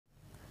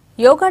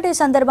Yoga day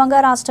సందర్భంగా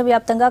రాష్ట్ర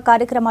వ్యాప్తంగా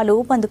కార్యక్రమాలు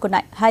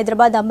ఊపందుకున్నాయి.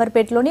 హైదరాబాద్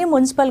అంబర్పేట్లోని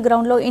మున్సిపల్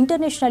గ్రౌండ్లో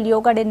ఇంటర్నేషనల్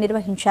యోగా డే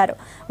నిర్వహించారు.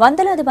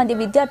 వందలాది మంది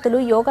విద్యార్థులు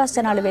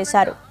యోగాసనాలు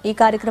వేశారు. ఈ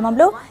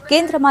కార్యక్రమంలో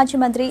కేంద్ర మాజీ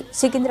మంత్రి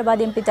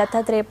సికింద్రాబాద్ ఎంపీ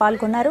దత్తాత్రేయ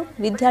పాల్గొన్నారు.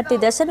 విద్యార్థి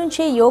దశ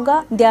నుంచే యోగా,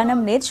 ధ్యానం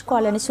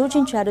నేర్చుకోవాలని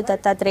సూచించారు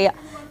దత్తాత్రేయ.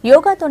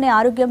 యోగాతోనే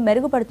ఆరోగ్యం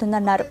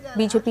మెరుగుపడుతుందన్నారు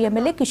బీజేపీ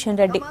ఎమ్మెల్యే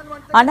కిషన్ రెడ్డి.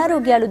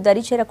 అనారోగ్యాలు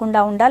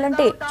దరిచేరకుండా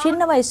ఉండాలంటే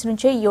చిన్న వయసు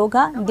నుంచే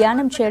యోగా,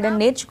 ధ్యానం చేయడం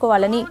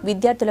నేర్చుకోవాలని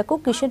విద్యార్థులకు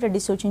కిషన్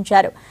రెడ్డి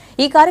సూచించారు.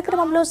 ఈ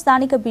కార్యక్రమంలో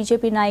స్థానిక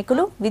బీజేపీ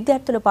నాయకులు,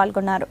 విద్యార్థులు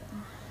పాల్గొన్నారు.